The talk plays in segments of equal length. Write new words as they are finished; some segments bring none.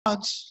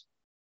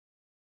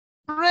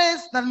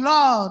Praise the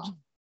Lord.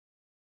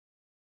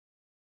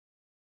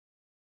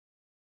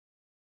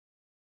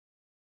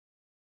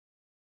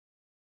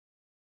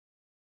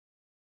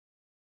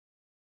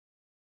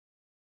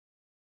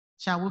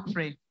 Shall we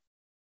pray?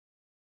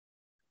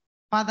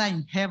 Father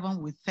in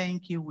heaven, we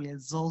thank you. We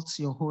exalt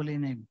your holy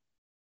name.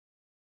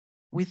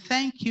 We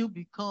thank you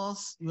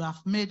because you have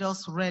made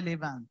us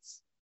relevant,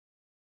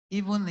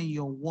 even in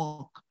your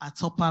work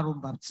at Upper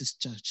Room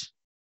Baptist Church.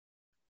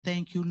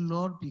 Thank you,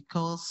 Lord,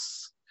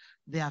 because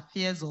the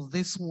affairs of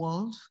this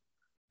world,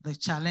 the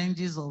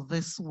challenges of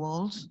this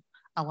world,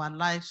 our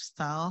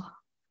lifestyle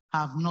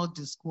have not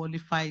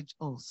disqualified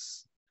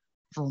us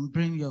from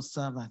being your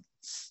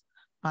servants.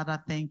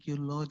 Father, thank you,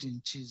 Lord,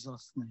 in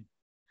Jesus' name.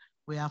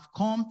 We have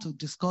come to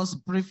discuss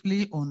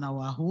briefly on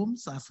our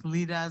homes as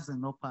leaders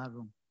in Upper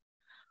Room.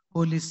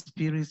 Holy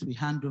Spirit, we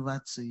hand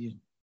over to you.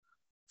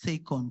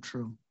 Take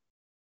control.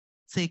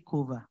 Take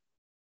over.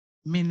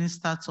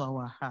 Minister to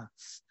our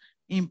hearts.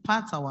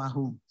 Impart our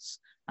homes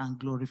and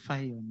glorify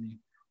your name.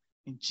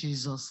 In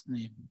Jesus'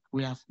 name,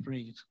 we have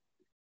prayed.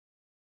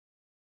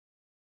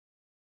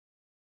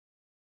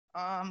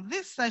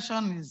 This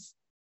session is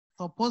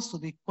supposed to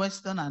be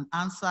question and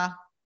answer,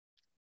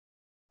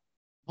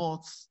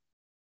 but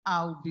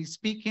I'll be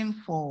speaking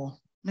for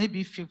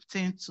maybe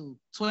 15 to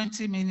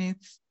 20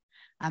 minutes,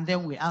 and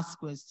then we ask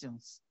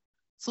questions.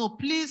 So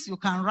please, you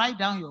can write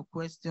down your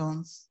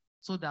questions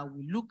so that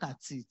we look at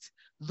it.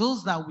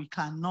 Those that we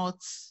cannot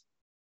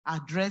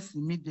address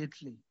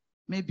immediately,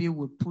 maybe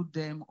we'll put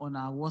them on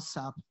our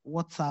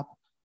WhatsApp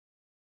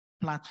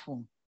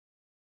platform.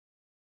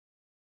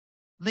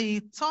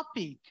 The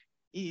topic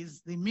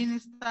is the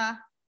minister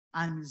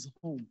and his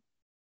home.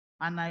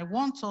 And I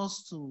want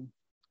us to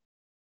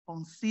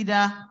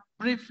consider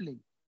briefly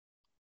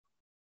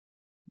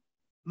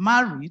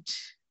married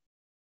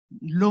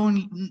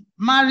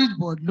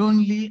but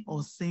lonely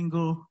or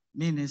single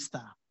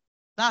minister.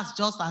 That's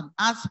just an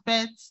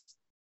aspect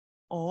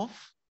of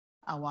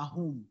our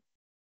home.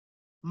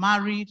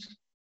 Married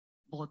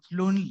but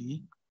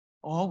lonely,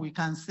 or we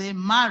can say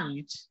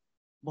married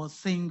but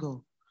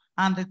single.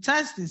 And the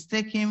text is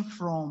taken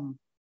from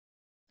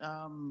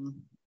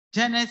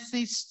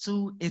Genesis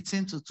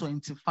 2:18 to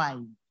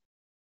 25.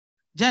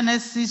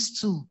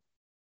 Genesis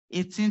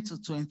 2:18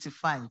 to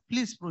 25.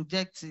 Please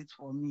project it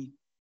for me.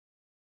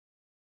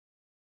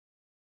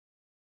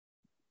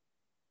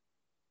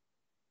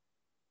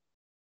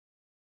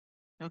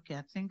 Okay,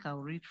 I think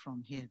I'll read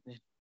from here then.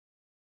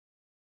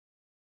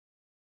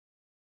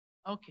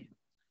 Okay.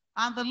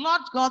 And the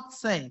Lord God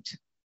said,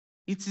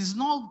 "It is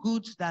not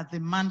good that the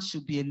man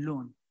should be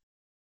alone.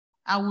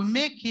 I will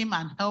make him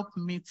an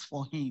helpmeet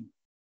for him."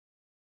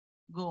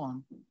 Go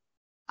on.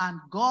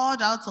 And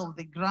out of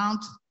the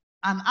ground,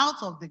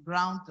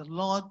 the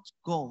Lord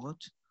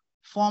God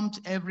formed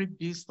every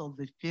beast of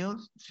the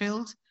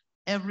field,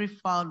 every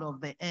fowl of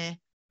the air,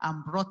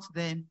 and brought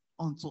them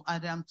unto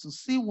Adam to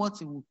see what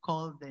he would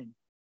call them.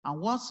 And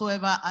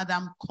whatsoever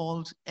Adam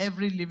called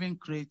every living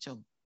creature,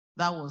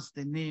 that was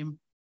the name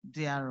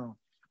thereof.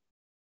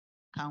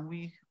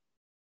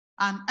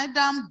 And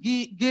Adam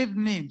gave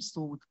names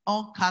to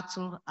all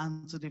cattle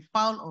and to the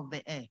fowl of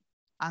the air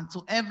and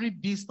to every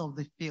beast of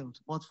the field.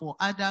 But for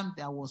Adam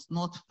there was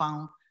not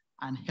found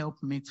an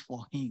helpmate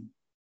for him.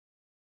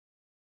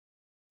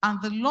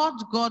 And the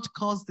Lord God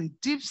caused a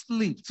deep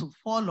sleep to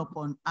fall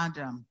upon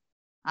Adam,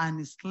 and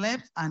he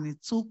slept, and he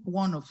took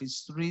one of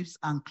his ribs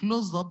and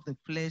closed up the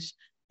flesh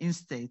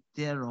instead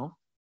thereof.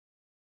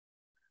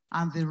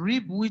 And the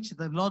rib which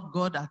the Lord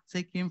God had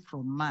taken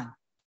from man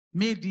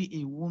made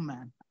he a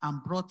woman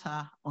and brought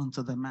her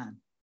unto the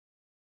man.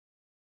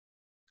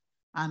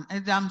 And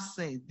Adam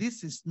said,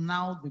 "This is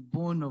now the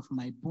bone of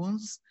my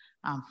bones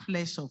and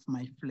flesh of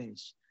my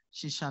flesh.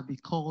 She shall be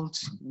called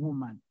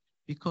woman,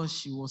 because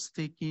she was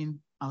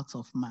taken out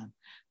of man.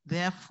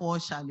 Therefore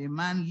shall a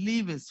man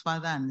leave his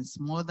father and his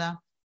mother,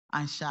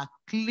 and shall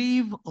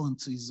cleave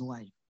unto his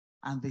wife,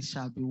 and they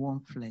shall be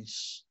one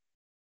flesh."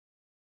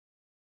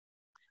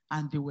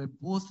 And they were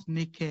both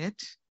naked,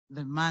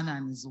 the man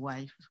and his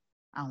wife,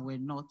 and were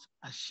not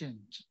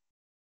ashamed.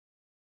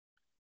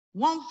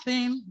 One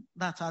thing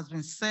that has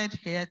been said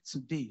here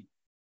today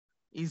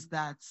is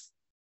that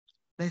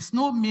there's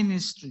no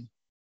ministry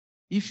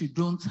if you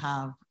don't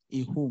have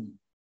a home.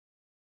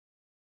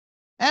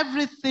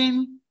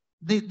 Everything,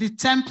 the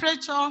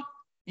temperature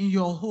in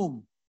your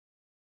home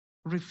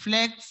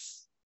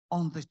reflects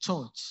on the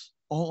church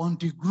or on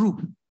the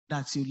group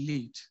that you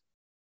lead.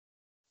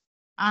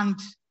 And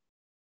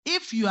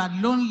if you are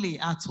lonely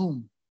at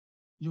home,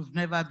 you've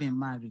never been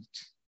married.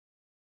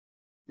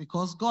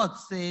 Because God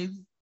says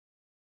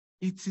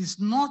it is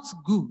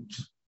not good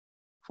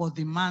for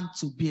the man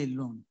to be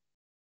alone.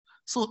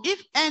 So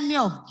if any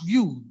of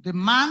you, the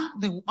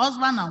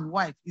husband and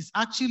wife, is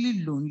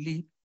actually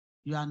lonely,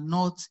 you are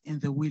not in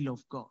the will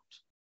of God.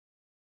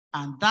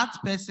 And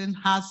that person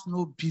has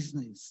no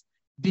business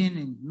being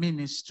in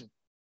ministry.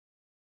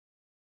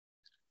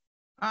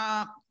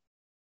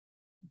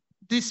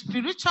 The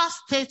spiritual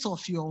state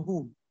of your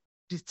home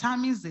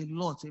determines a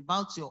lot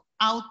about your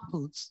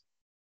output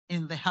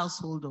in the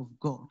household of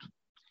God.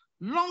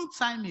 Long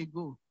time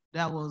ago,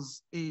 there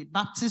was a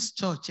Baptist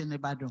church in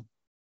Ibadan.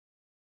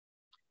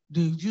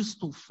 They used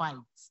to fight.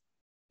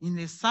 In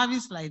a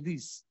service like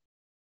this,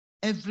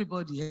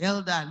 everybody,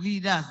 elder,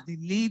 leaders, the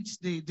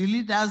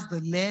leaders,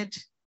 the led,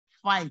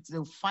 fight.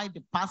 They'll fight,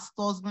 the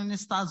pastors,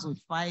 ministers will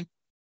fight.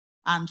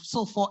 And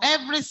so for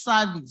every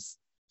service,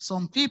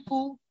 some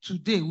people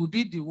today will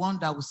be the one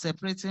that will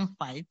separate and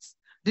fight.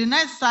 The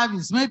next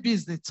service, maybe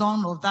it's the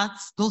turn of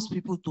those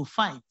people to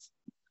fight.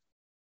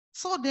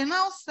 So they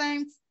now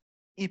sent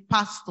a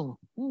pastor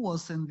who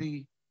was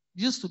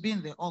used to be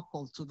in the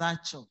occult to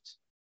that church.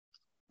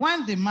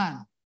 When the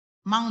man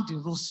mounted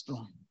the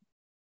rostrum,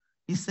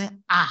 he said,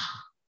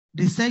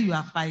 they say you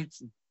are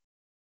fighting.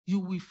 You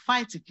will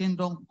fight the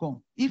kingdom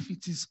come if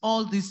it is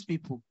all these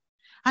people.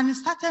 And he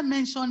started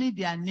mentioning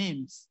their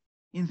names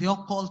in the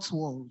occult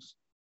world.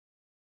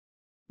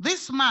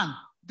 This man,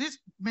 this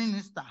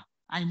minister,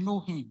 I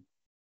know him.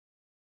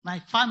 My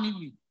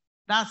family,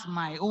 that's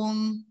my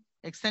own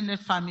extended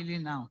family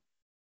now.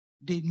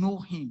 They know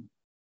him.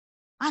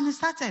 And he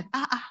started,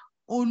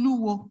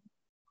 Oluwo.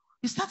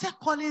 He started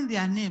calling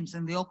their names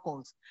in the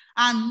occult.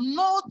 And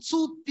no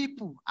two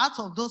people out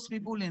of those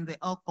people in the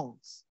occult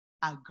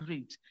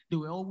agreed. They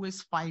were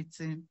always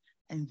fighting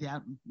in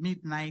their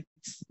midnight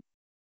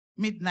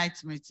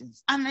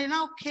meetings. And they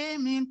now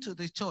came into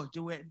the church. They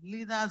were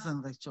leaders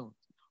in the church.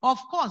 Of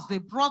course, they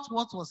brought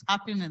what was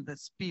happening in the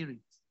spirit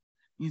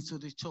into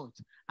the church.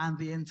 And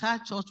the entire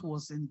church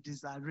was in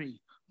disarray.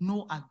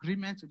 No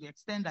agreement, to the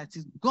extent that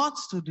it got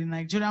to the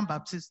Nigerian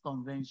Baptist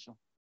Convention.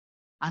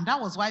 And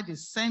that was why they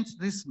sent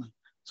this man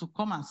to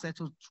come and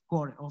settle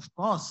score. Of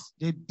course,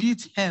 they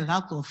beat hell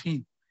out of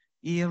him.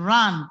 He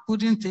ran,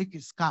 couldn't take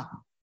his cap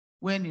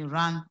when he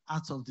ran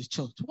out of the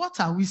church. What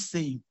are we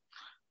saying?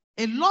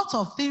 A lot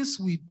of things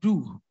we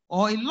do,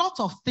 or a lot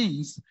of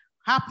things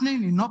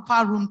happening in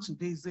upper room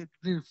today, is a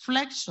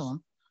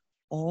reflection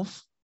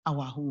of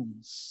our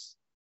homes.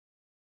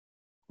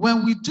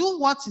 When we do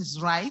what is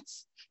right,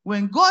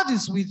 when God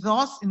is with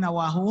us in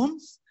our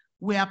homes,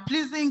 we are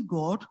pleasing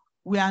God,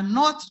 we are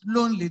not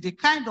lonely. The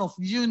kind of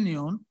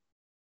union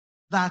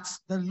that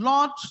the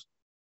Lord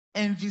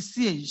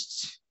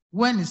envisaged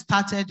when he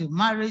started the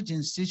marriage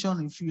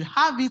institution, if you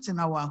have it in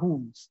our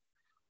homes,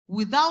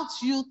 without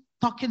you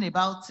talking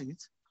about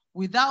it,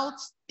 without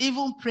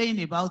even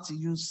praying about it,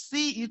 you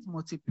see it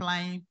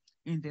multiplying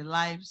in the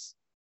lives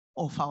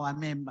of our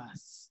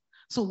members.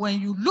 So when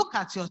you look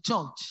at your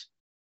church,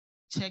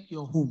 check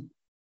your home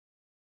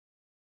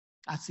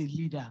as a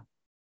leader.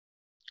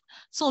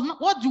 So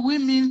what do we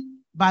mean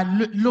by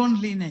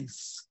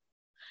loneliness?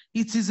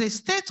 It is a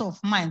state of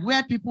mind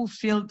where people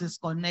feel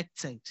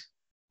disconnected,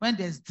 when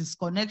there's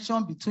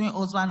disconnection between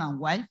husband and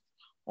wife,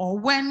 or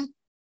when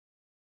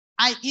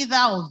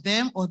either of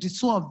them or the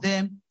two of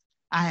them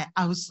are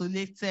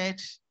isolated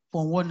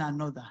from one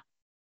another.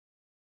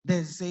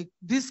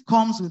 This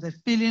comes with a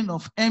feeling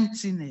of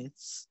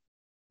emptiness,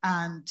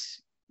 and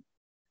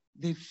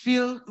they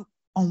feel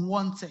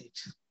unwanted.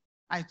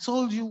 I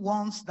told you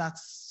once that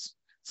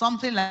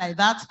something like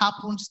that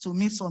happened to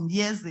me some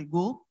years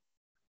ago,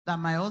 that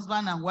my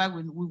husband and wife,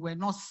 we were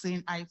not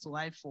seeing eye to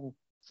eye for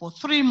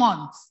 3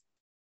 months.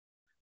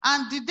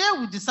 And the day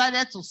we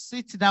decided to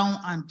sit down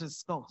and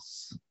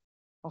discuss,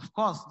 of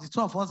course, the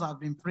two of us have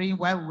been praying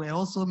while we were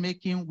also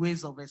making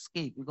ways of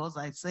escape, because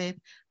I said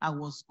I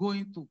was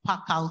going to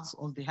pack out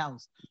of the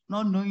house,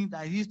 not knowing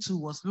that he too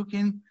was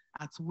looking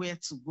at where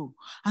to go.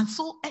 And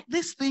so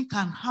this thing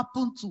can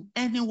happen to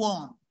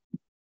anyone.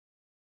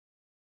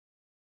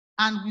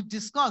 And we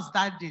discussed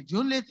that day. The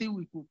only thing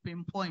we could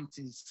pinpoint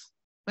is,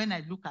 when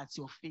I look at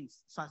your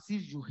face, it's as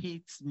if you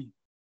hate me.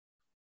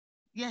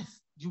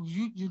 Yes,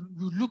 you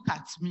look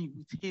at me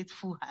with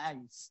hateful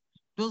eyes.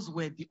 Those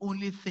were the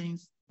only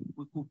things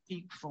we could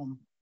pick from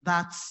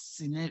that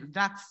scenario,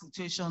 that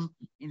situation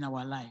in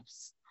our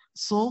lives.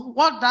 So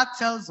what that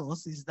tells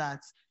us is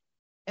that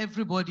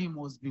everybody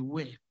must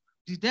beware.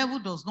 The devil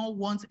does not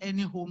want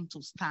any home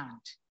to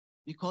stand,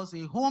 because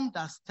a home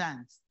that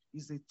stands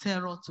is a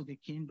terror to the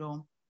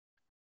kingdom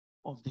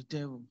of the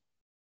devil.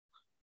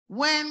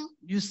 When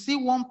you see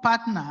one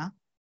partner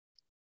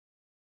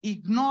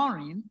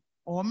ignoring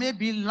or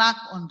maybe lack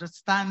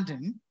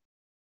understanding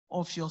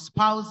of your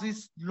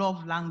spouse's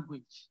love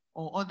language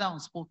or other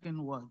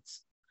unspoken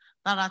words,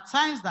 there are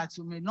times that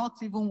you may not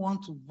even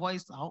want to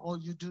voice out, or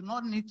you do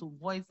not need to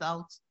voice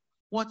out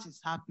what is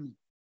happening.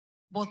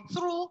 But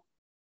through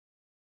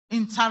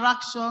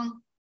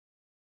interaction,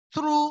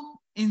 through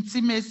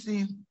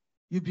intimacy,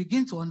 you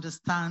begin to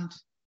understand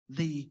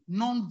the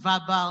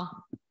non-verbal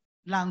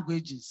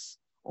languages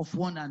of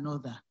one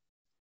another.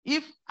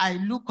 If I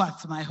look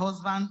at my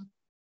husband,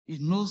 he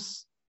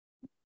knows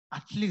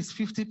at least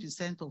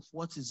 50% of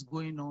what is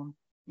going on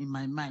in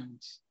my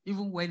mind,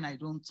 even when I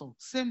don't talk.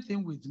 Same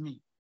thing with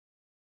me.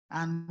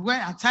 And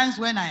at times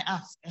when I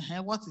ask,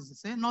 what is it?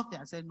 Say nothing.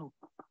 I say, no,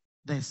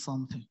 there's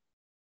something.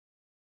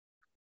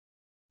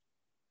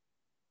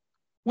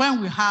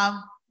 When we have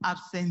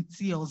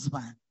absentee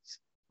husbands,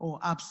 or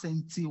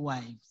absentee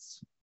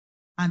wives.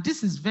 And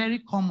this is very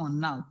common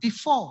now.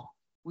 Before,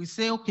 we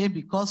say, okay,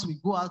 because we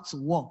go out to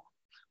work.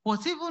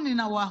 But even in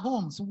our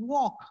homes,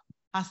 work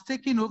has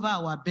taken over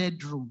our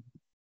bedroom.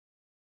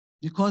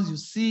 Because you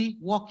see,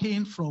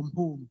 working from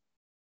home,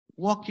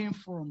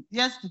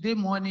 yesterday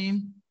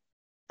morning,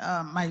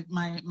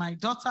 my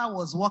daughter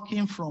was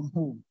working from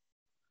home.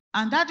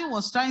 And daddy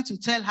was trying to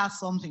tell her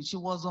something. She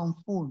was on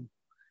phone.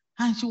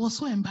 And she was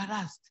so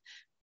embarrassed.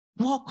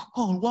 Work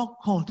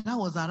call. That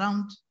was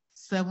around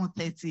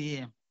 7:30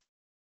 a.m.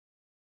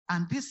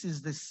 And this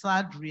is the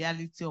sad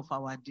reality of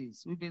our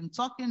days. We've been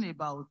talking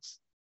about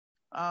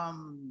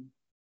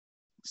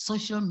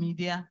social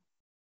media.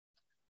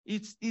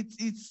 It's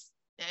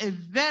a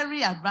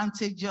very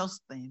advantageous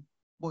thing,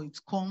 but it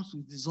comes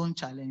with its own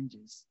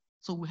challenges.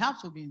 So we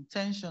have to be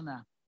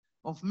intentional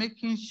of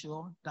making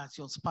sure that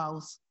your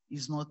spouse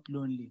is not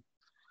lonely.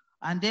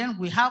 And then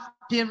we have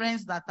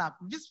parents that are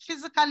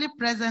physically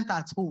present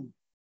at home,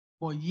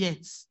 but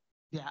yet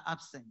they are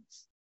absent.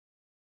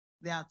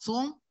 They are at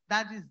home,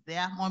 daddy is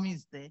there, mommy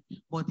is there,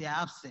 but they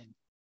are absent.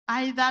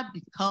 Either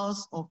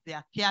because of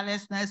their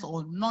carelessness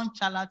or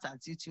nonchalant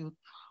attitude,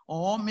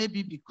 or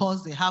maybe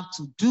because they have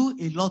to do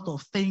a lot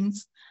of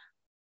things,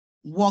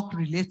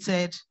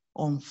 work-related,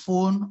 on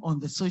phone, on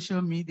the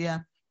social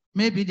media.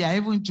 Maybe they are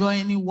even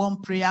joining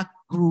one prayer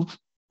group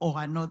or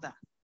another.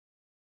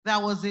 There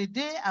was a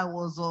day I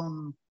was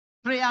on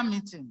prayer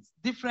meetings,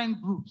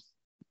 different groups,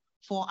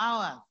 for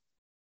hours.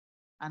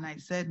 And I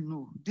said,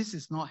 no, this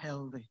is not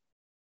healthy.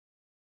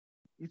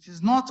 It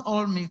is not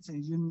all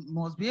meetings. You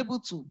must be able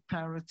to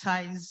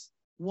prioritize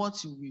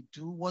what you will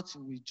do, what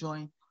you will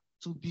join,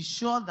 to be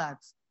sure that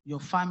your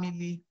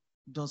family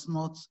does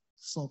not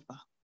suffer.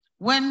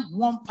 When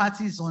one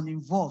party is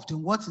uninvolved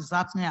in what is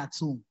happening at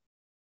home,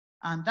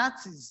 and that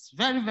is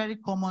very, very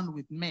common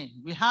with men.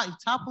 It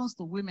happens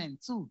to women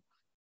too,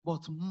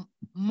 but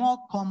more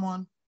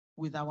common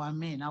with our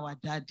men, our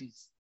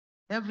daddies.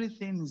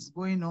 Everything is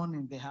going on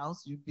in the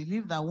house. You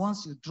believe that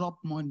once you drop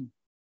money,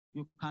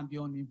 you can be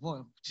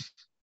uninvolved.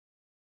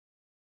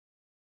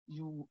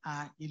 You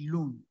are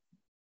alone.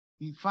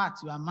 In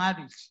fact, you are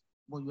married,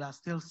 but you are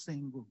still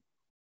single.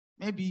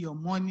 Maybe your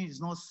money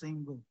is not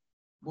single,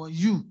 but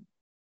you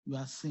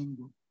are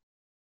single.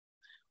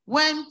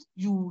 When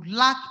you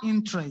lack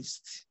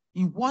interest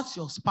in what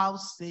your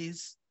spouse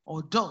says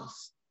or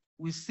does,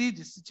 we see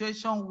the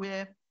situation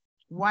where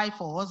wife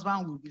or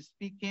husband will be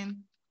speaking,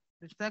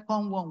 the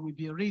second one will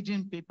be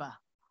reading paper.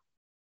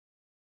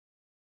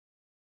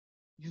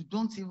 You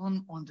don't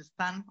even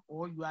understand,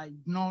 or you are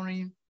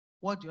ignoring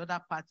what the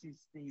other party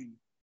is saying.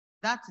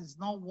 That is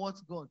not what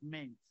God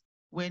meant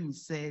when he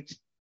said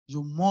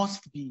you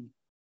must be,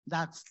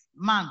 that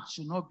man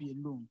should not be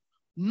alone.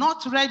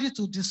 Not ready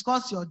to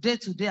discuss your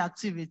day-to-day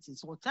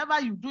activities. Whatever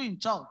you do in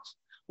church,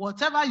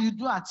 whatever you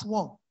do at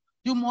work,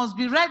 you must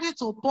be ready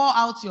to pour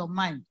out your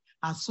mind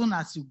as soon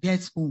as you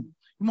get home.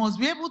 You must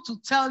be able to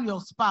tell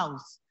your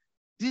spouse,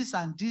 this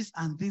and this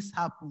and this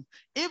happened.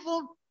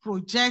 Even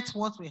project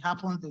what will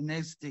happen the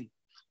next day.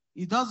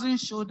 It doesn't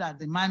show that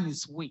the man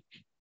is weak.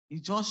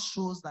 It just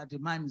shows that the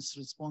man is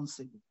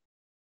responsible.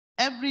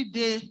 Every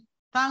day,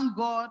 thank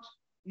God,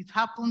 it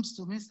happens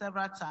to me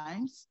several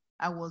times.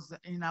 I was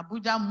in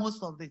Abuja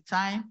most of the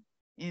time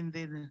in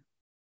the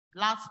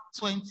last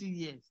 20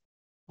 years.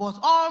 But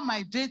all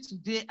my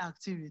day-to-day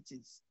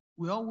activities,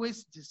 we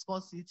always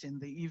discuss it in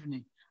the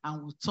evening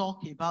and we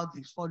talk about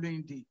the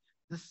following day.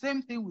 The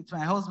same thing with my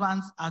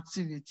husband's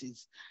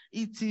activities.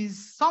 It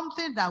is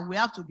something that we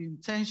have to be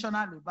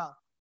intentional about,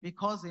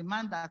 because a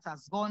man that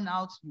has gone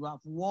out, you have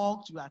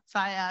walked, you are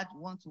tired,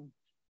 you want to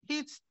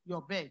hit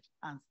your bed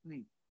and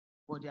sleep.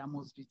 But there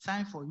must be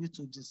time for you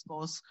to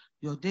discuss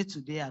your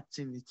day-to-day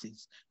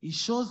activities. It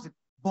shows the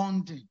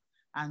bonding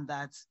and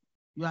that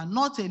you are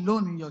not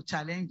alone in your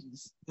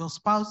challenges. Your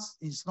spouse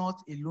is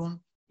not alone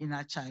in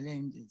her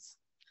challenges.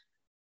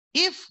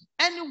 If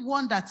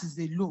anyone that is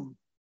alone,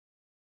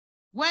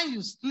 when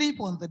you sleep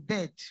on the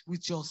bed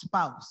with your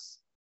spouse,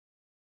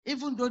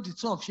 even though the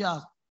two of you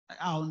are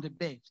on the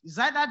bed, it's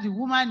either the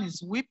woman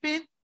is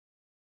weeping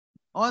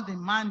or the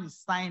man is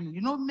sighing.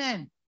 You know,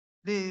 men,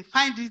 they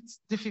find it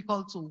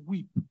difficult to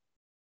weep.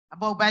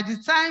 But by the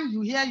time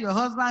you hear your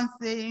husband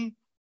saying,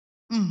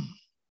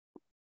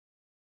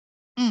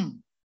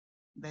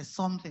 there's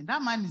something,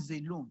 that man is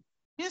alone.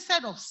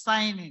 Instead of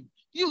sighing,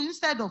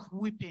 instead of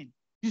weeping,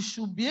 you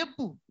should be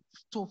able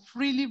to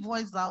freely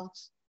voice out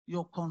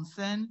your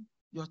concern,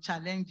 your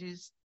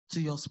challenges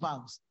to your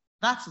spouse.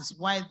 That is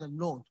why the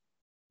Lord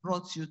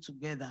brought you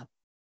together.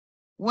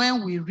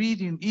 When we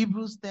read in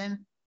Hebrews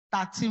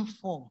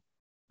 10:13-4,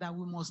 that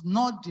we must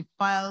not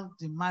defile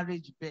the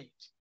marriage bed.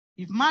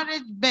 If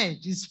marriage bed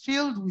is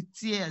filled with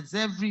tears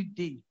every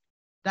day,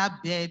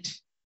 that bed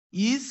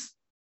is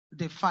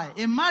defiled.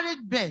 A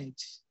marriage bed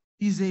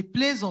is a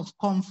place of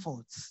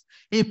comfort,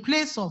 a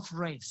place of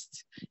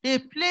rest, a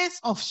place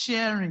of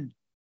sharing.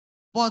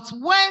 But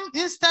when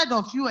instead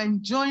of you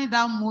enjoying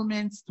that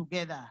moment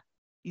together,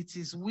 it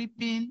is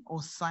weeping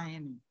or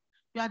sighing,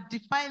 you are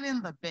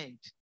defiling the bed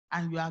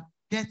and you are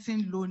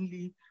getting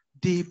lonely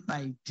day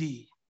by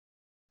day.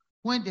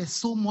 When there's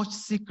so much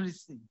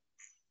secrecy,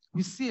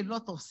 we see a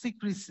lot of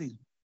secrecy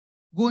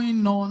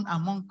going on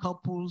among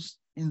couples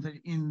in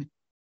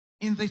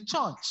the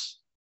church.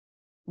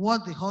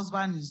 What the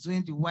husband is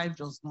doing, the wife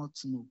does not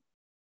know.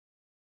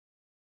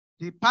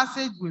 The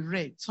passage we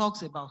read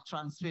talks about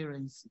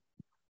transparency.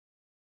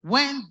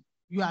 When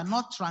you are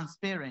not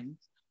transparent,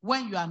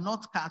 when you are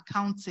not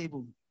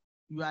accountable,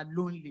 you are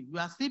lonely. You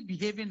are still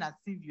behaving as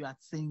if you are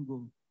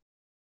single.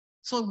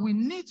 So we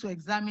need to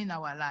examine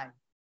our life.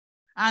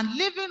 And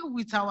living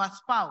with our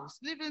spouse,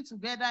 living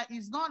together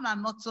is not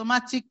an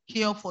automatic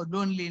cure for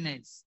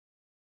loneliness.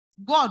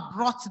 God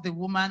brought the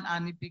woman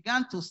and he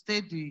began to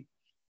state the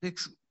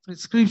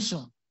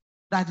prescription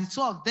that the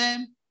two of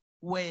them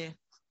were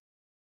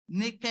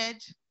naked,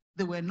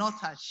 they were not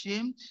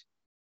ashamed.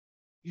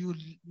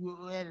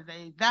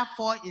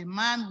 Therefore, a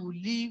man will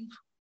leave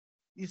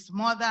his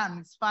mother and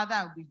his father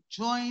and be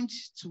joined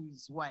to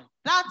his wife.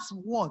 That's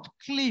word,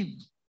 cleave.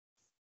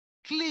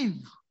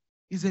 Cleave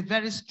is a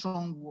very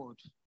strong word.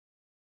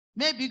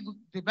 Maybe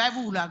the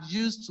Bible would have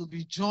used to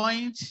be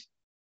joined.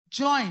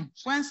 Joined.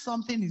 When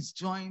something is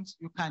joined,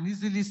 you can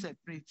easily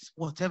separate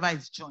whatever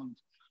is joined.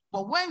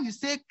 But when you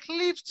say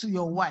cleave to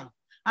your wife,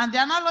 and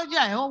the analogy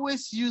I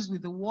always use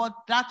with the word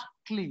that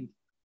cleave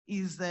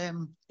is a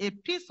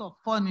piece of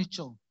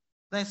furniture.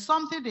 There's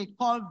something they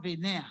call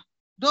veneer.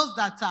 Those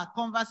that are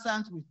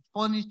conversant with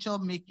furniture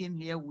making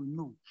here will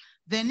know.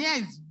 Veneer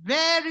is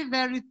very,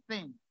 very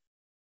thin.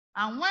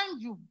 And when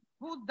you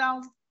put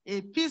down a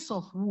piece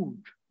of wood,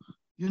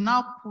 you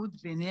now put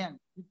veneer,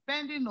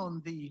 depending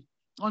on the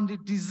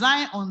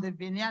design on the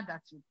veneer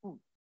that you put.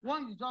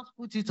 When you just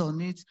put it on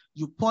it,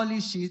 you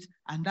polish it,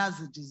 and that's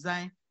the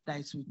design that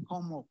it will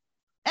come up.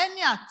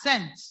 Any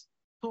attempt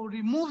to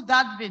remove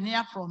that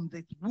veneer from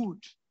the wood,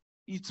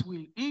 it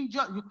will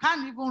injure. You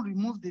can't even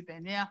remove the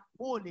veneer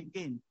whole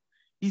again.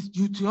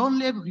 You to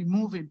only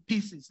remove in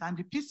pieces, and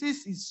the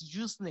pieces is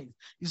useless.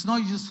 It's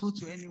not useful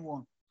to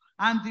anyone.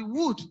 And the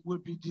wood will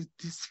be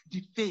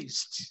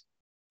defaced.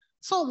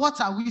 So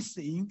what are we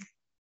saying?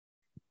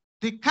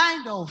 The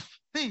kind of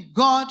thing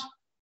God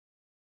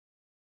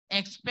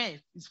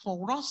expects is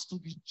for us to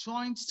be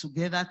joined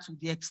together to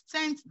the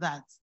extent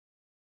that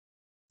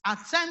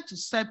attempt to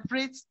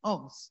separate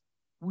us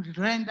will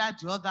render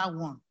the other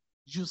one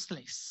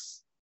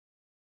useless.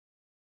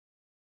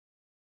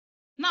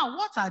 Now,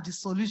 what are the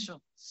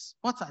solutions?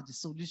 What are the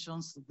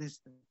solutions to this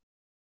thing?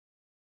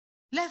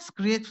 Let's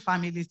create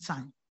family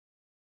time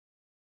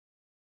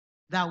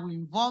that will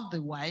involve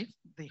the wife,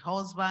 the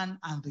husband,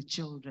 and the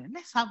children.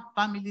 Let's have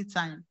family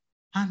time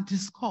and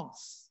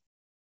discuss.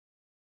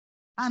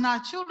 And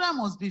our children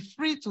must be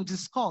free to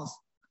discuss.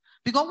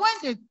 Because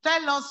when they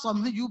tell us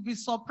something, you'll be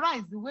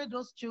surprised the way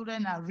those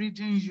children are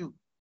reading you.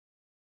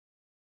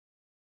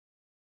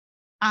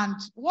 And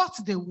what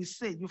they will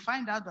say, you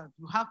find out that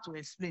you have to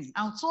explain.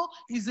 And so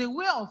it's a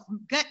way of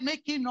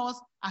making us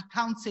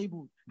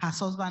accountable as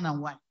husband and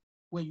wife,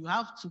 where you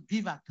have to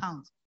give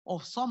account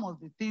of some of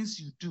the things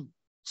you do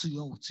to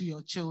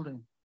your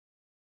children.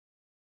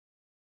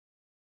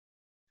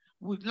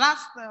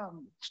 Last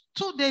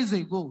 2 days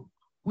ago,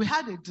 we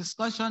had a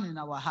discussion in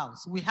our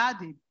house. We had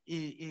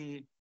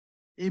a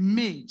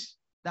maid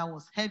that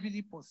was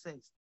heavily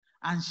possessed,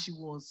 and she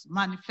was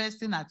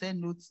manifesting at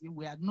NOT.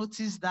 We had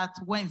noticed that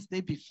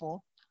Wednesday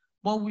before,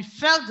 but we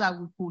felt that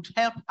we could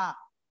help her.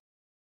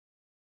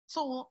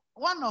 So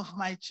one of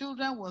my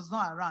children was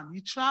not around.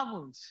 He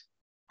traveled.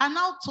 I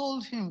now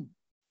told him,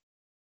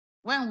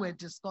 when we're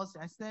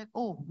discussing, I said,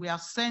 oh, we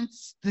have sent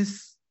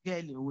this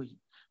girl away.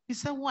 He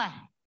said, why?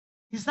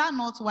 Is that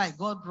not why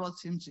God brought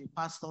him to a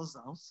pastor's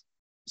house?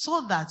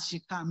 So that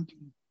she can be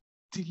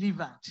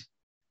delivered.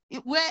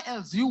 Where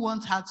else do you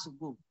want her to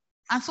go?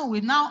 And so we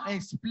now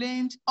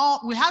explained,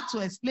 we had to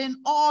explain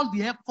all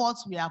the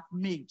efforts we have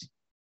made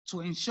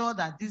to ensure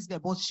that this girl,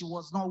 but she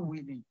was not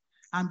willing.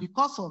 And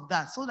because of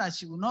that, so that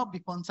she will not be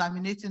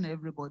contaminating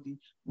everybody,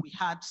 we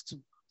had to.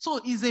 So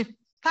it's a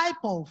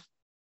type of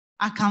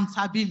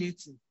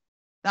accountability.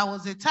 There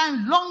was a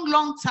time,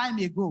 long time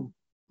ago,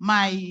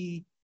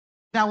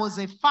 there was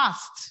a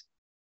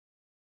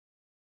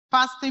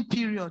fasting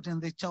period in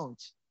the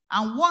church.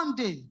 And one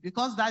day,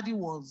 because daddy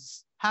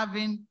was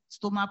having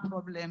stomach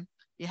problem,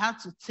 he had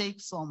to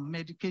take some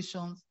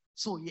medications,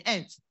 so he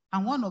ate.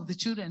 And one of the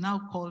children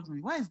now called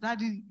me, why is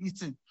daddy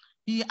eating?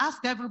 He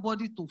asked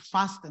everybody to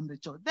fast in the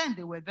church. Then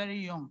they were very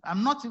young.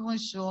 I'm not even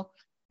sure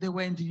they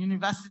were in the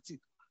university.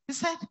 He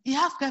said, he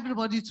asked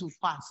everybody to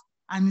fast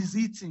and he's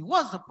eating.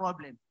 What's the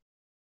problem?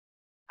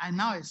 I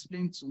now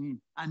explained to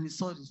him, and he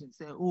saw this and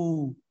said,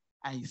 oh,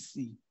 I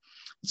see.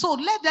 So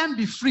let them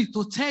be free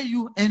to tell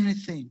you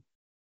anything.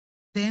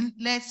 Then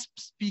let's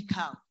speak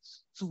out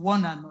to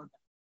one another.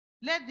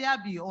 Let there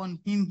be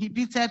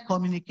uninhibited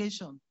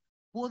communication,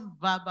 both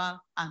verbal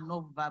and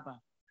non-verbal.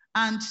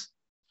 And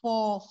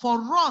for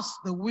us,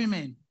 the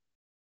women,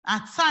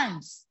 at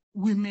times,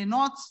 we may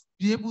not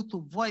be able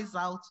to voice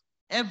out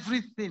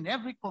everything,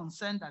 every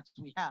concern that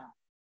we have.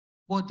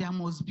 But there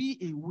must be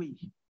a way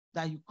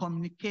that you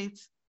communicate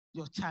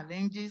your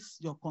challenges,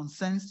 your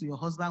concerns to your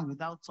husband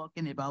without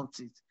talking about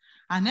it.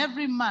 And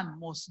every man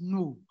must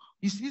know.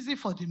 It's easy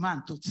for the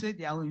man to say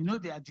they are,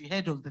 they are the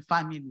head of the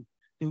family.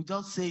 They will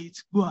just say it,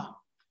 go out.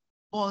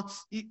 But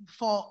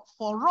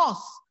for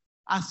us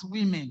as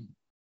women,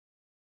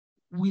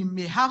 we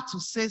may have to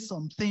say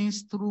some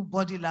things through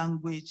body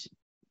language.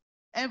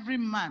 Every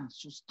man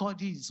should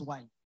study his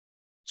wife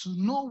to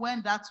know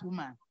when that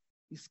woman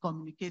is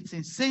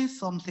communicating, saying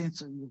something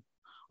to you,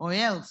 or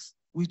else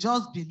we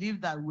just believe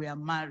that we are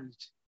married,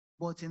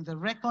 but in the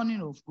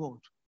reckoning of God,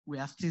 we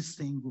are still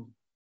single.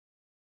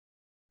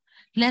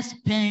 Let's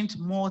spend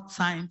more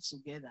time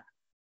together.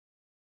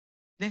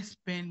 Let's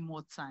spend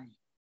more time.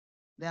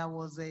 There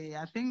was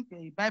I think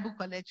a Bible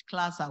college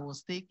class I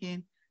was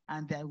taking,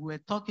 and we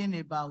were talking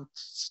about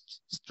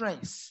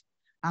stress.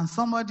 And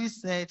somebody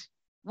said,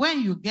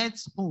 when you get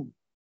home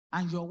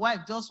and your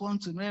wife just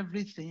wants to know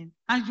everything,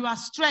 and you are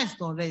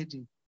stressed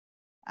already.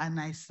 And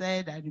I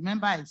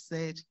remember I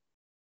said,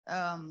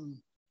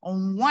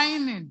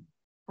 unwinding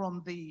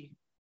from the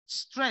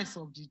stress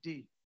of the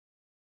day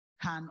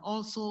can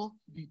also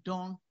be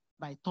done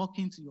by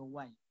talking to your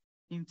wife,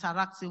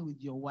 interacting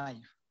with your wife.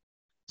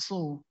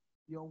 So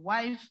your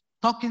wife,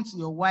 talking to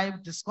your wife,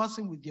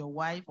 discussing with your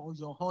wife or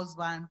your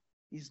husband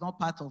is not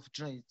part of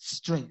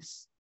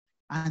stress.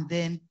 And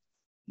then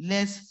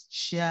let's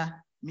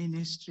share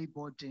ministry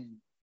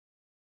burden.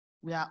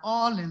 We are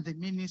all in the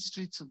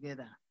ministry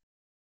together.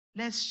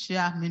 Let's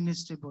share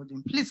ministry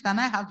burden. Please, can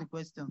I have the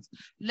questions?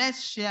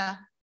 Let's share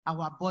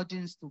our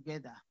burdens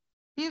together.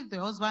 If the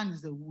husband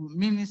is a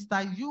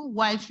minister, you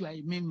wife, you are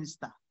a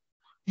minister.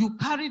 You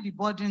carry the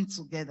burden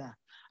together.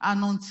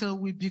 And until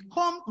we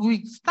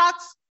start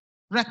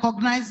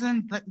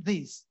recognizing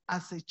this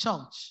as a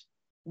church,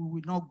 we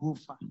will not go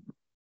far.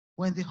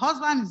 When the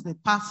husband is the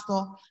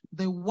pastor,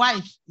 the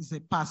wife is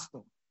a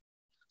pastor.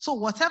 So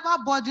whatever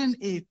burden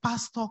a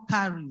pastor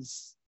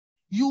carries,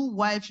 you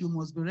wife, you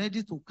must be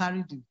ready to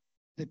carry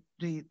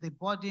the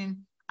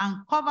burden and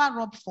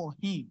cover up for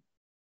him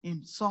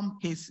in some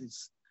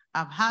cases.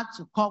 I've had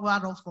to cover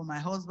up for my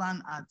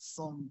husband at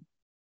some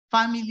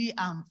family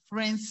and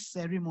friends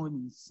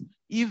ceremonies.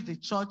 If the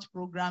church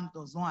program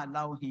does not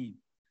allow him,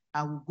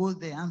 I will go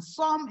there. And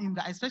some,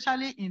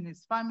 especially in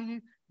his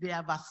family, they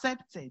have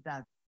accepted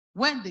that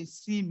when they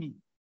see me,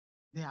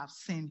 they have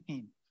seen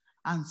him.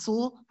 And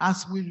so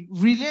as we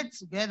relate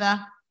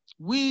together,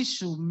 we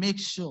should make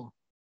sure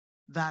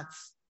that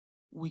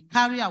we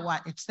carry our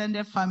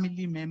extended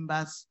family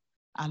members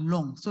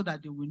along so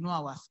that they will know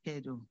our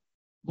schedule.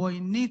 But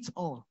in it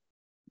all,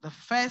 the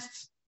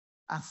first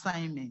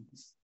assignment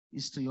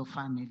is to your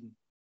family.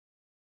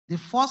 The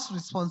first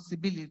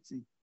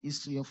responsibility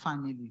is to your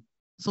family.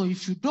 So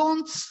if you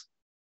don't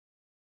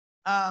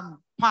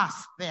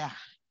pass there,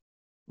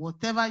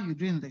 whatever you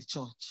do in the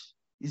church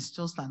is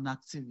just an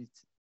activity.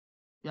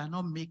 You are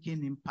not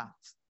making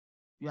impact.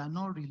 You are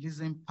not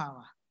releasing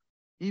power.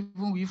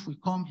 Even if we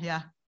come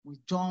here, we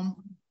jump,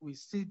 we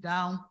sit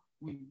down,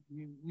 we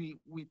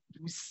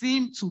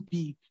seem to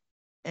be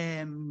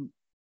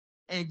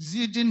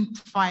exuding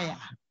fire.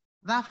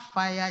 That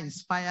fire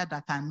is fire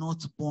that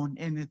cannot burn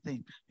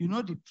anything. You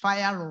know the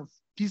fire of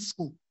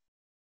Pisco.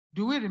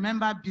 Do we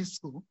remember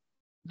Pisco?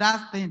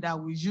 That thing that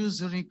we use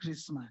during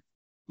Christmas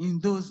in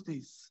those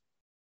days.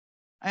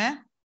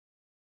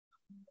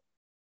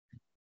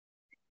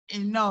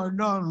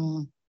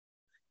 No.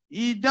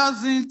 It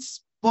doesn't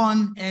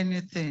burn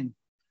anything.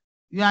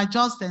 You are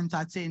just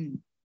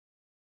entertaining.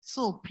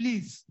 So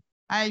please,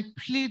 I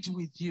plead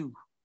with you.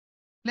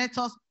 Let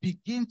us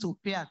begin to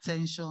pay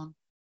attention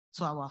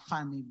to our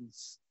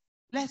families.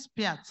 Let's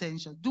pay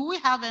attention. Do we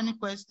have any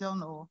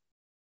question or?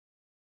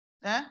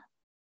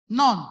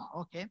 None.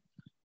 Okay.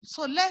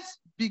 So let's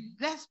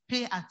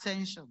pay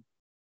attention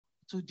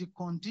to the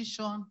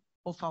condition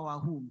of our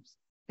homes,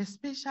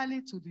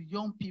 especially to the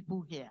young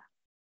people here.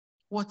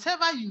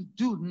 Whatever you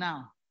do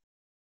now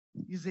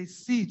is a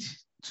seed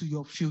to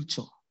your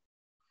future.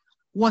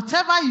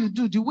 Whatever you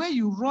do, the way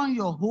you run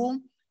your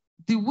home,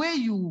 the way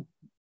you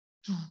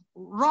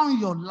run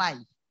your life,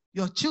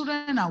 your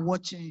children are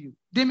watching you.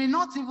 They may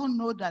not even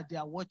know that they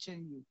are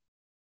watching you.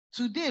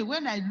 Today,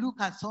 when I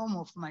look at some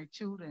of my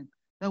children,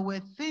 there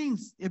were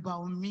things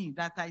about me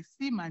that I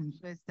see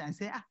manifesting. I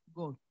say,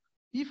 God,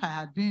 if I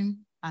had been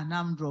an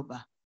armed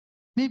robber,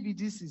 maybe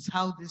this is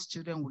how these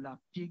children would have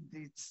picked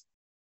it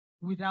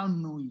without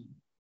knowing.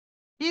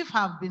 If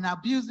I've been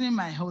abusing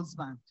my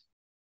husband,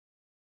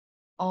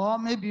 or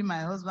maybe my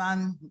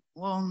husband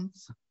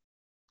once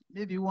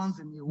in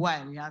a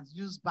while, he has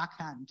used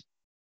backhand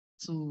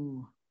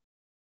to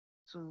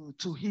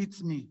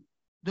hit me.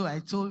 Though I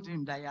told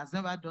him that he has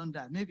never done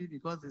that, maybe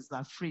because he's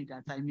afraid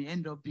that I may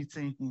end up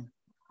beating him.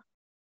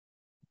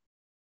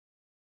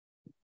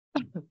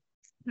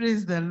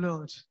 Praise the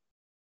Lord.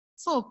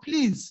 So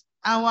please,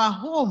 our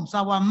homes,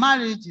 our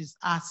marriages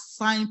are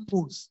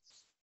signposts.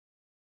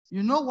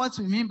 You know what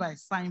we mean by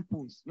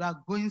signposts? You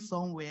are going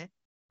somewhere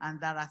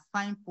and there are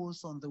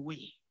signposts on the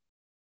way.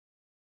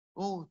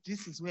 Oh,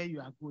 this is where you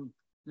are going.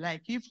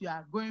 Like if you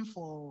are going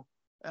for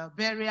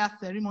burial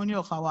ceremony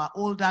of our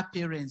older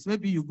parents.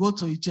 Maybe you go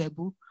to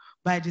Ijebu.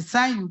 By the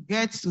time you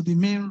get to the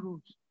main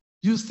road,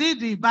 you see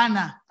the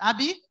banner,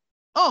 Abi?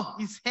 Oh,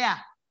 it's here.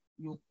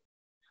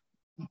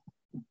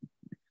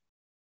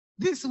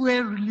 This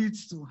way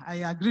leads to, I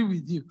agree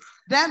with you.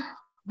 Then,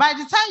 by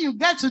the time you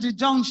get to the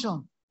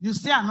junction, you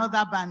see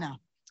another banner.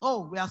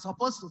 Oh, we are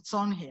supposed to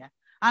turn here.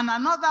 And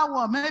another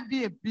one,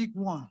 maybe a big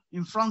one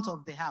in front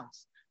of the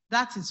house.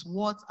 That is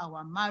what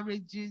our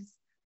marriages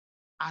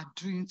are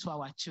doing to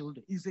our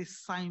children. It's a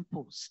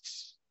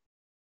signpost.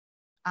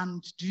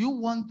 And do you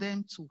want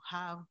them to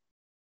have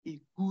a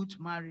good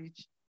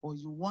marriage, or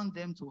you want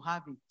them to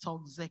have a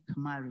toxic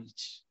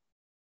marriage?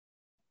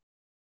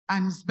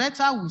 And it's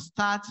better we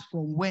start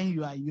from when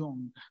you are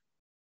young.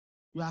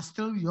 You are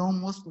still young.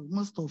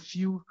 Most of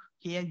you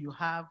here, you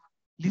have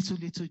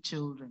little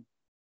children.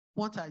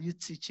 What are you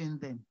teaching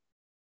them?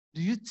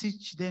 Do you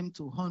teach them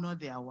to honor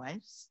their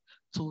wives,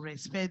 to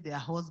respect their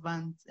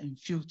husbands in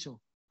future?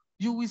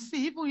 You will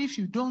see, even if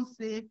you don't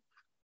say,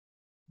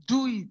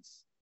 do it,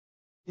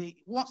 they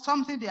want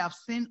something they have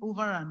seen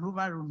over and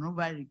over and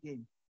over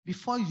again.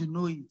 Before you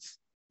know it,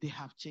 they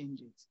have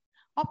changed it.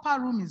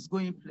 Upper room is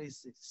going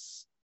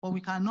places, but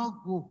we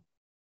cannot go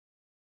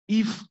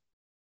if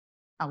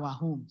our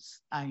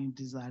homes are in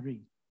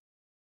disarray.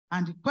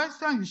 And the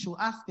question you should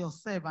ask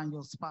yourself and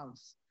your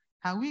spouse,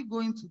 are we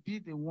going to be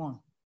the one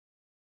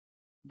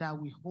that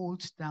will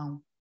hold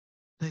down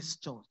this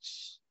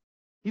church?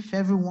 If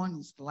everyone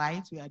is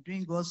light, we are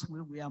doing God's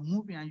will, we are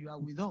moving, and you are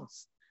with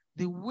us,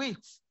 the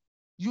weight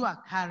you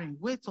are carrying,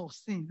 weight of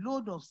sin,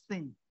 load of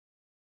sin,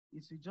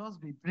 it will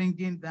just be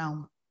bringing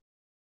down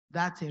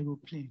that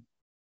aeroplane.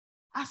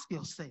 Ask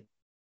yourself,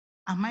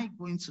 am I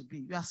going to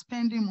be? You are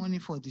spending money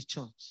for the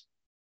church.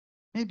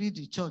 Maybe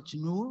the church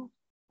know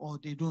or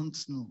they don't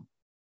know.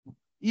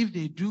 If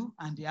they do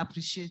and they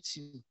appreciate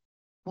you,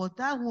 but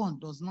that one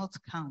does not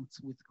count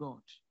with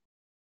God.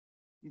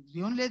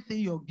 The only thing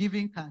your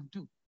giving can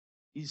do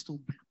is to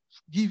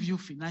give you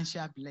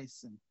financial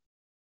blessing,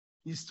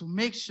 is to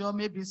make sure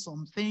maybe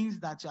some things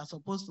that you are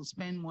supposed to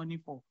spend money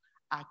for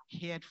are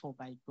cared for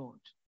by God.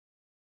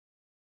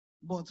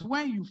 But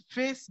when you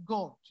face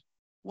God,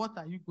 what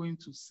are you going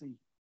to say?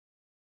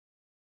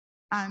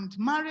 And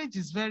marriage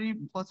is very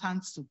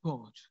important to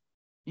God.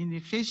 In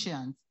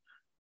Ephesians,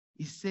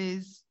 it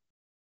says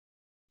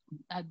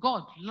that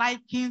God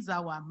likens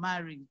our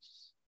marriage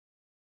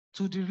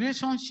to the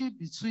relationship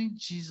between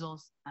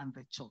Jesus and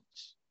the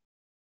church.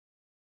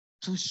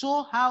 To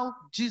show how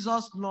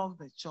Jesus loved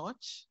the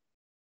church,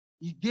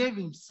 he gave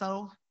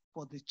himself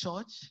for the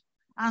church,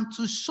 and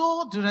to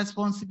show the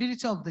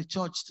responsibility of the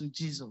church to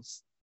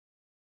Jesus.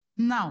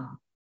 Now,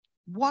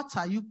 what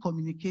are you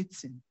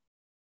communicating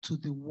to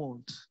the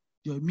world,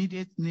 your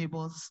immediate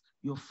neighbors,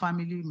 your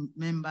family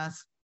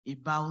members,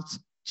 about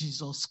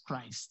Jesus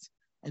Christ,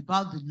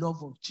 about the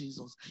love of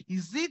Jesus?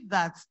 Is it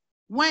that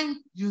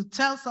when you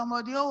tell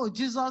somebody, oh,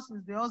 Jesus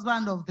is the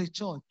husband of the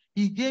church,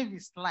 he gave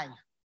his life,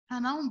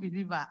 and an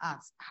unbeliever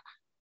asks,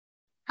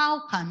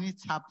 how can it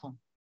happen?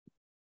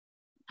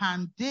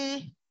 Can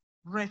they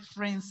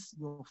reference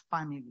your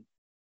family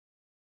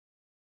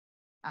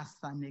as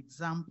an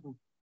example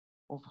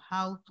of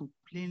how to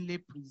plainly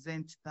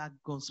present that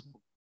gospel?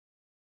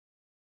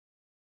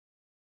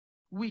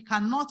 We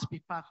cannot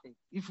be perfect.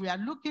 If we are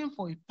looking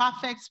for a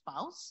perfect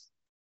spouse,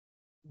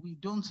 we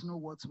don't know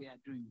what we are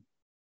doing,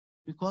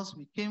 because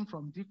we came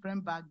from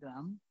different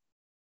backgrounds.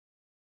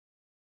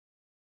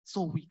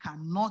 So we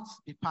cannot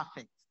be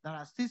perfect. There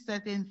are still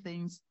certain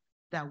things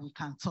that we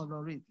can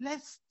tolerate.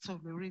 Let's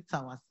tolerate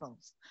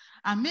ourselves.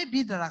 And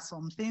maybe there are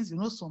some things,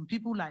 some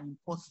people are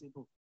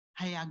impossible.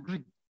 I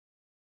agree.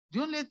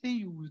 The only thing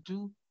you will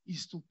do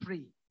is to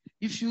pray.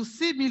 If you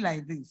see me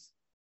like this,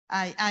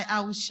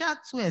 I will share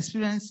 2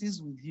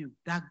 experiences with you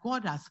that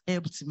God has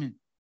helped me.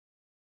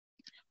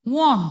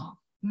 One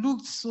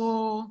looked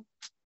so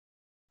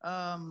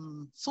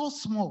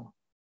small,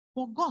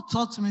 but God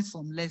taught me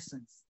some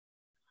lessons.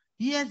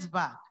 Years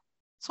back,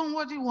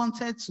 somebody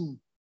wanted to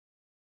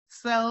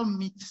sell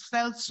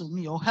to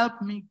me or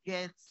help me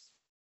get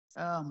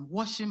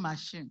washing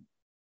machine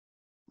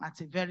at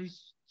a very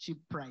cheap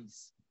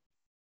price.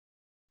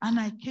 And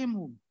I came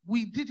home.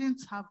 We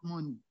didn't have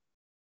money.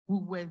 We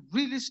were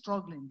really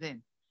struggling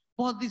then.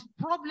 But this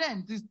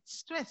problem, the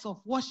stress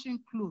of washing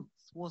clothes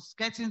was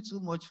getting too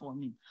much for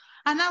me.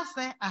 And I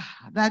said,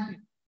 Daddy,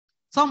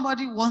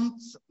 somebody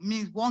wants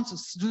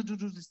to do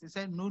this. They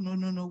said,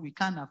 no, we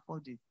can't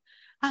afford it.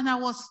 And I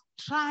was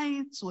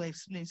trying to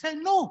explain. Say,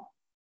 no.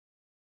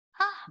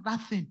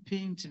 That thing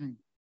pained me.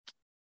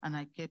 And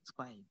I kept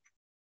quiet.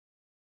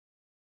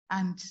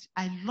 And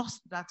I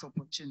lost that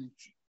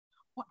opportunity.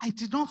 Well, I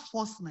did not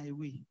force my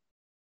way.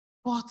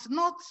 But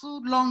not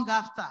too long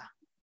after,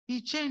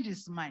 he changed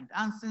his mind.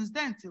 And since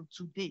then till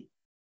today,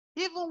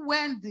 even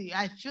when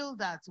I feel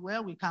that,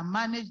 well, we can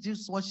manage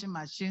this washing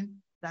machine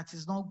that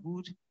is not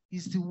good,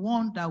 is the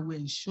one that will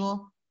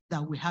ensure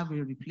that we have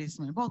a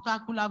replacement. But I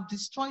could have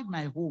destroyed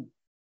my home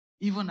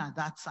even at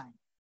that time.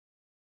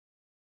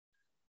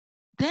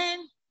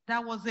 Then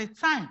there was a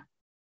time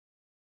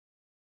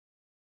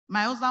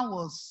my husband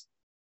was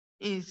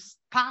a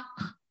stark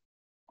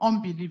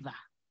unbeliever.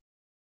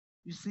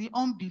 You see,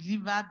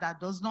 unbeliever that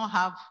does not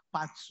have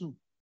part 2.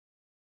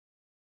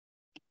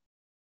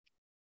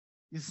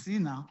 You see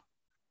now?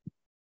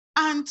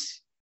 And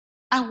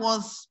I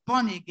was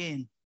born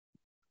again,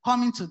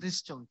 coming to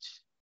this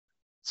church.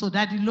 So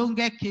Daddy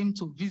Longe came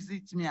to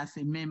visit me as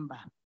a member.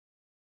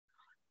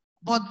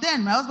 But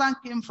then my husband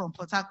came from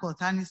Port Harcourt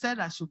and he said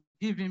I should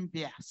give him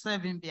beer,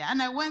 serve him beer.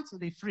 And I went to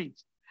the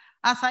fridge.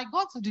 As I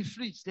got to the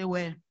fridge, there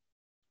was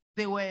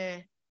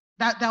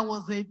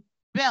a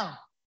bell.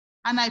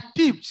 And I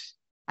peeped.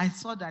 I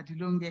saw Daddy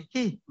Longe.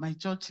 Hey, my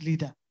church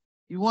leader.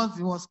 He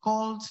was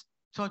called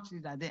church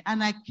leader there.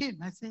 And I came.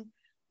 I said,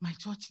 my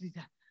church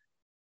leader,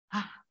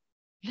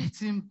 let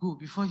him go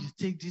before you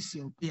take this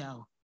your beer.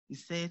 He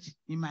said,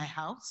 in my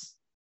house?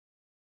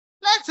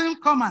 Let him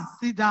come and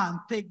sit down and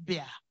take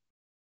beer.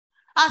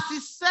 As he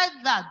said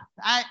that,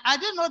 I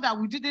didn't know that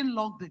we didn't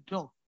lock the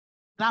door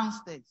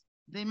downstairs.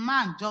 The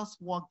man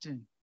just walked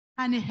in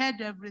and he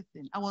heard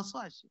everything. I was so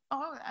ashamed.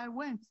 Oh, I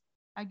went.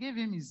 I gave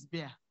him his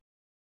beer.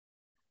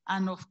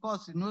 And of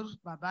course, you know,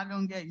 Baba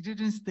Longe, he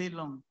didn't stay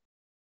long.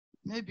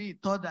 Maybe he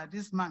thought that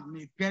this man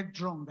may get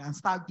drunk and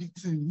start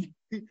beating me.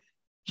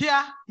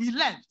 Here, he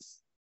left.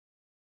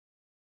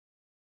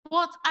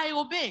 But I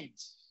obeyed.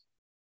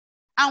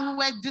 And we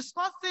were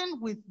discussing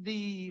with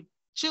the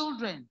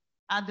children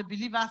at the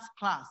believers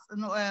class,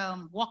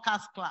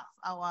 workers class,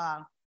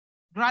 our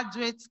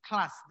graduate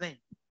class there.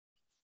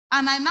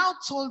 And I now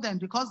told them,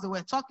 because they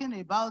were talking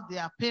about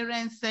their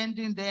parents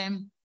sending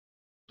them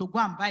to go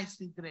and buy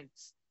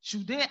cigarettes,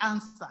 should they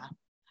answer?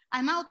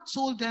 I now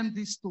told them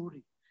this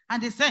story.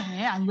 And they said,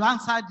 hey, and you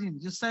answered him,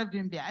 you served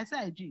him there. I said,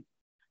 I did.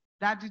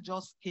 Daddy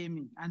just came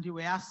in and they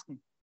were asking,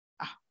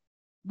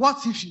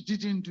 what if she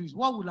didn't do it?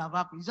 What would have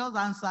happened? He just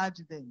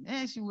answered them.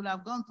 Hey, she would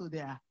have gone to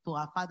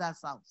her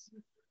father's house.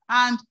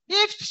 And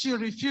if she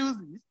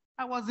refuses,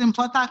 I was in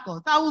Port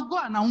Harcourt, I will go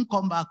and I won't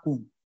come back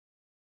home.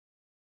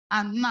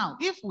 And now,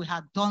 if we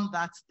had done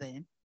that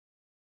then,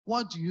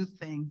 what do you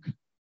think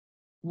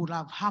would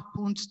have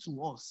happened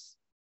to us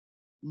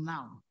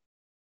now?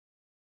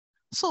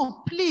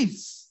 So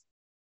please,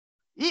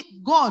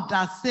 God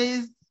that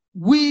says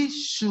we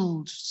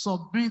should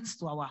submit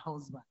to our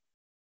husband.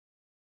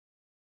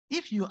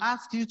 If you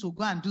ask you to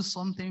go and do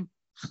something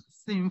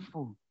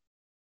sinful,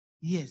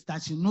 yes,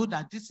 that you know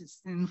that this is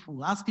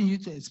sinful, asking you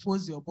to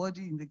expose your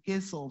body in the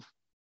case of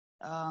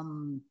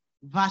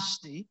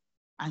Vashti,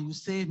 and you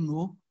say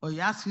no, or he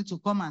asks you to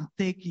come and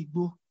take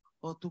Igbo,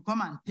 or to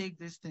come and take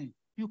this thing,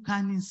 you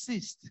can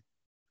insist.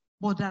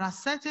 But there are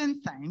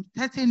certain times,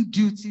 certain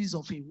duties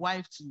of a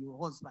wife to your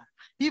husband.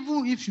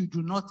 Even if you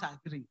do not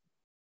agree,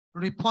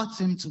 report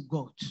him to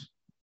God.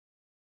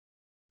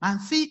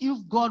 And see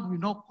if God will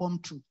not come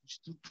true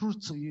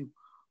to you.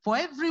 For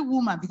every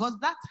woman, because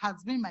that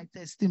has been my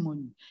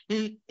testimony,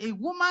 a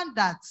woman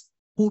that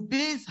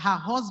obeys her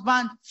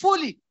husband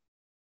fully,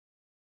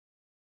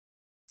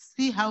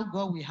 see how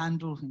God will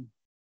handle him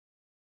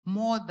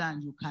more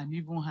than you can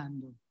even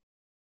handle.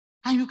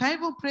 And you can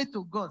even pray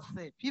to God,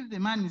 say, if the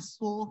man is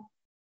so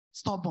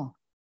stubborn,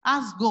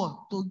 ask God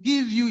to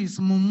give you his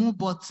mumu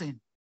button.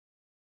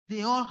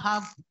 They all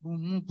have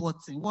mumu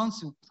button.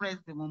 Once you press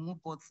the mumu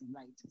button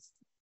like this,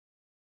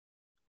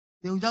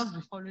 they will just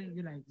be following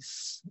you like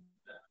this.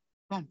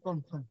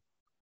 Come.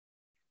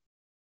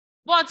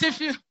 But if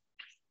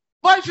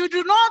you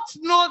do not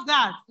know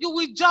that, you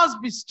will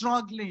just be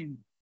struggling.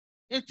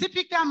 A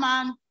typical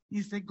man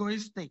is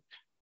egoistic.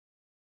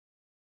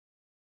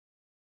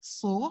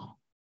 So,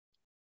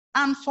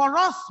 and for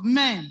us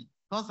men,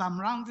 because I'm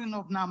rounding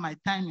up now, my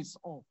time is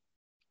up.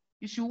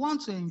 If you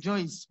want to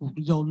enjoy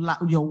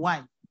your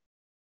wife,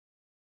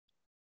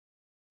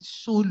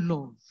 show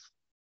love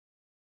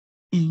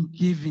in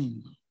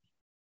giving.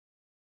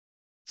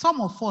 Some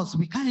of us,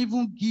 we can't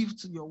even give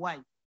to your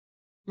wife.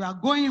 You are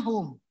going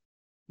home,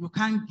 you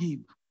can't give.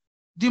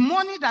 The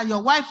money that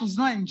your wife is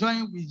not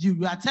enjoying with you,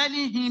 you are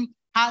telling him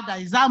how that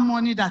is that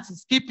money that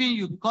is keeping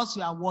you because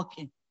you are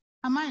working.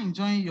 Am I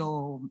enjoying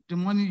the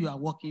money you are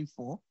working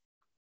for?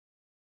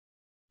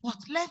 But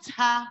let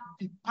her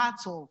be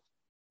part of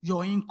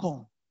your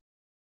income.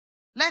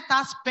 Let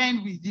her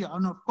spend with you.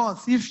 And of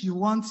course, if you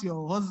want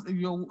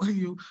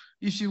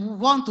if you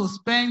want to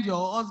spend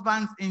your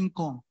husband's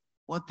income,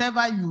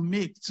 whatever you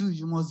make too,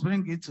 you must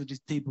bring it to the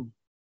table.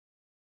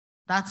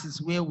 That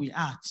is where we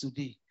are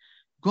today.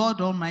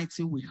 God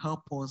Almighty will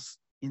help us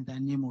in the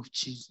name of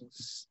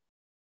Jesus.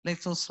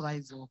 Let us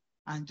rise up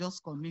and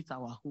just commit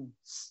our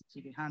homes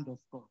to the hand of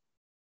God.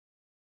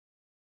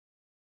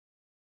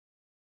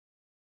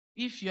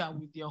 If you are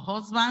with your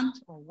husband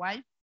or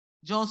wife,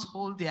 just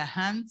hold their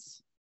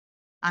hands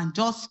and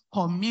just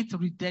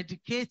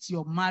rededicate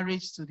your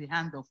marriage to the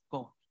hand of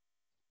God.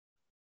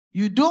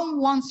 You don't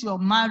want your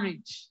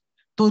marriage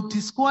to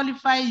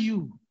disqualify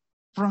you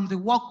from the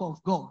work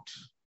of God.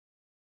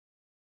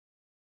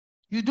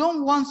 You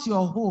don't want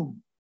your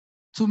home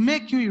to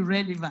make you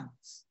irrelevant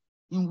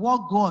in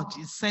what God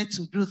is said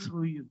to do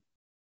through you.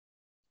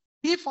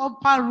 If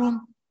upper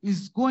room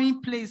is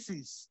going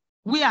places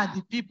we are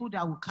the people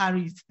that will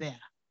carry it there.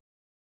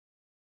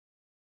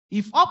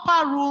 If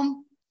upper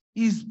room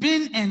is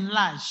being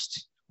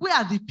enlarged, we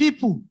are the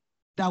people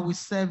that will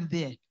serve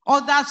there.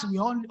 Others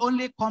will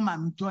only come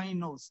and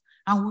join us,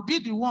 and will be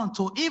the one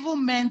to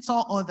even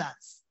mentor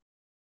others.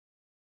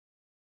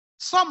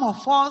 Some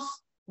of us,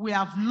 we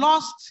have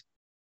lost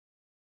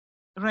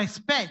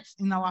respect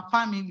in our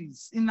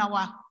families, in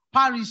our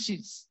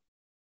parishes,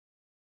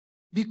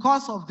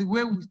 because of the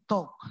way we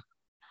talk.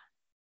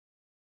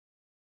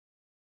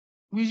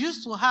 We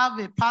used to have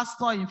a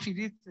pastor in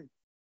Filippi.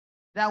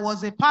 There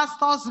was a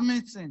pastor's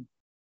meeting,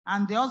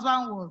 and the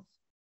husband was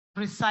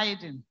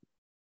presiding.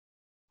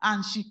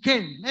 And she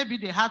came, maybe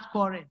they had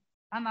quarrel.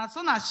 And as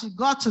soon as she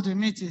got to the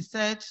meeting,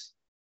 said,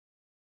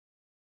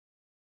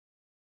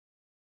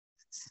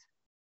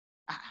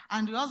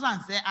 and the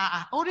husband said,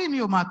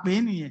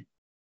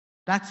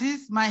 that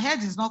is, my head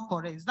is not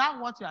correct. Is that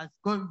what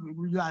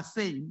you are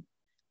saying?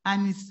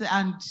 And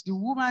the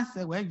woman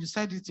said, well, you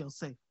said it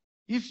yourself.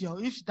 If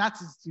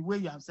that is the way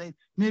you have said,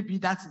 maybe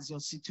that is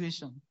your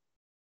situation.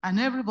 And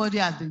everybody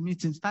at the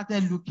meeting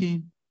started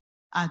looking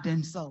at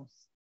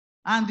themselves.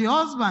 And the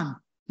husband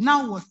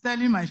now was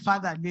telling my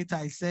father later,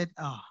 I said,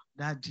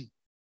 Daddy,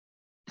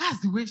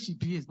 that's the way she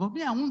behaves. But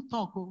me, I won't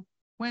talk.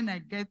 When I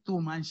get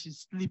home and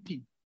she's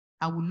sleeping,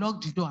 I will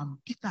lock the door and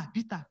beat her.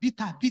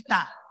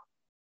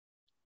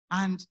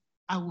 And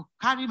I will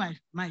carry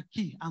my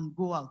key and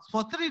go out.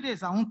 For 3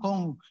 days, I won't come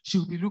home. She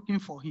will be looking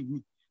for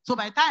him. So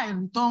by the time I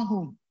return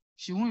home,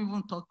 she won't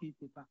even talk it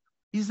back.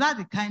 Is that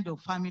the kind of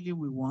family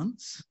we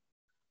want?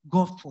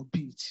 God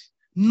forbid.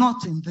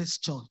 Not in this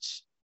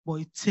church, but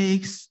it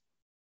takes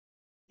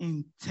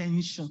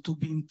intention to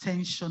be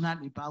intentional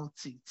about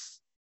it.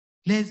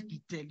 Let's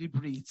be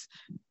deliberate.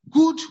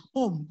 Good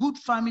home, good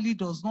family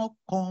does not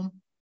come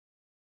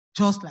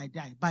just like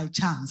that, by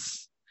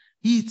chance.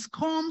 It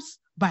comes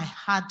by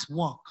hard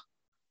work,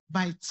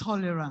 by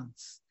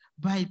tolerance,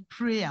 by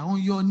prayer.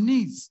 On your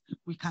knees,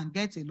 we can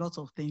get a lot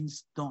of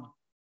things done.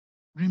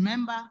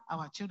 Remember,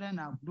 our children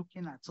are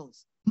looking at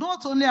us.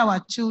 Not only our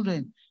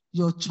children,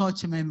 your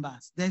church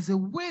members. There's a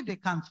way they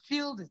can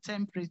feel the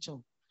temperature.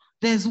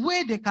 There's a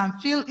way they can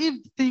feel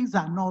if things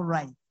are not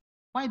right.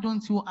 Why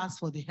don't you ask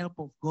for the help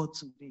of God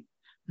today?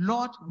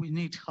 Lord, we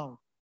need help.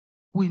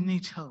 We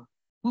need help.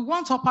 We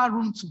want upper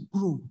room to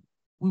grow.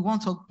 We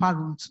want upper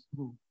room to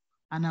grow.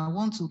 And I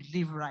want to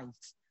live right.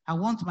 I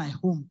want my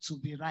home to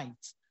be right,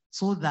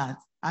 so that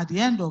at the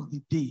end of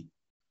the day,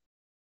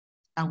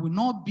 I will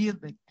not be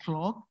the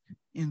clock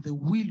in the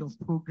wheel of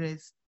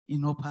progress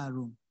in upper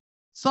room.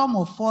 Some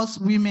of us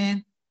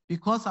women,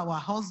 because our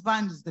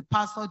husband is the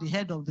pastor, the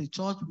head of the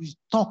church, we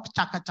talk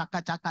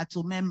chaka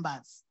to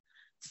members.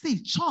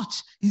 See,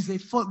 church is a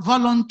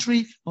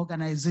voluntary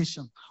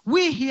organization.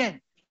 We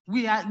here,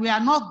 it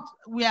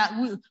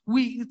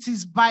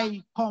is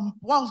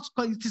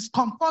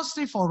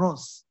compulsory for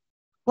us.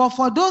 But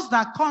for those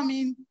that come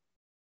in,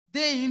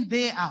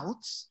 day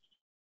out,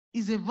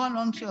 is a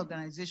voluntary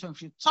organization.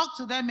 If you talk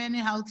to them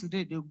anyhow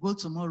today, they'll go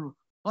tomorrow.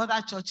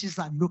 Other churches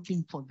are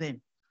looking for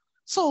them.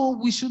 So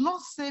we should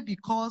not say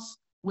because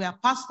we are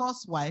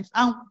pastor's wives,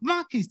 and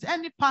mark it,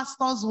 any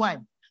pastor's wife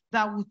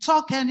that will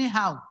talk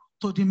anyhow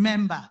to the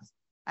members,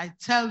 I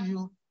tell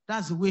you,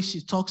 that's the way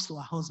she talks to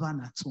her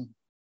husband at home.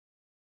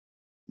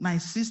 My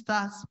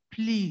sisters,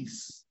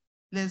 please,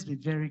 let's be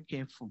very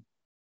careful.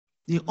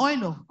 The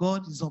oil of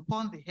God is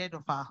upon the head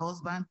of our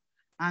husband,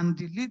 and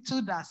the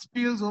little that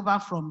spills over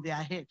from their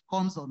head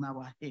comes on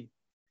our head.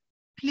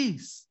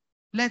 Please,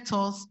 let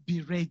us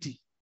be ready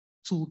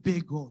to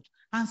obey God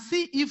and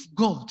see if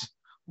God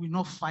will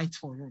not fight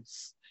for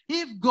us,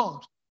 if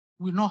God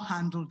will not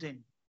handle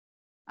them.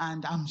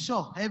 And I'm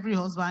sure every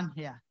husband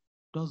here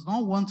does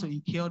not want to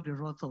incur the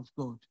wrath of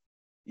God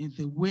in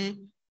the way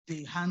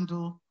they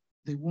handle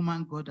the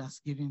woman God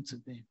has given to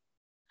them.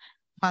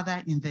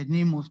 Father, in the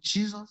name of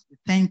Jesus, we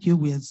thank you,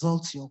 we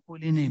exalt your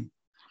holy name.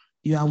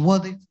 You are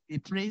worthy to be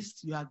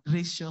praised, you are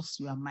gracious,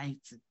 you are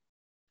mighty.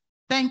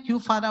 Thank you,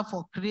 Father,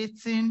 for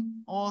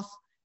creating us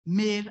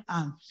male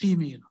and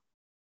female.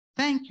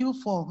 Thank you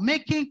for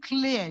making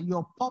clear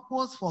your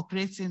purpose for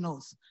creating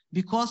us,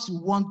 because you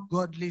want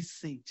godly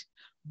seed,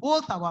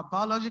 both our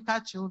biological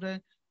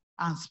children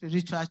and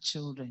spiritual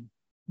children,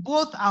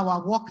 both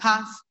our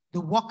workers, the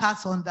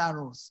workers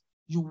under us.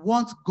 You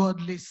want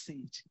godly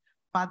seed.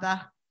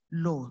 Father,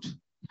 Lord,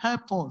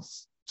 help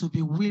us to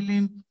be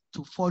willing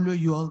to follow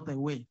you all the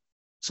way,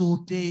 to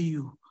obey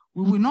you.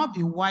 We will not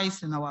be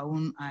wise in our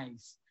own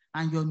eyes,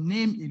 and your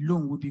name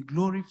alone will be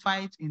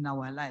glorified in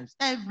our lives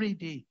every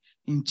day,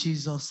 in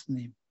Jesus'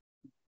 name.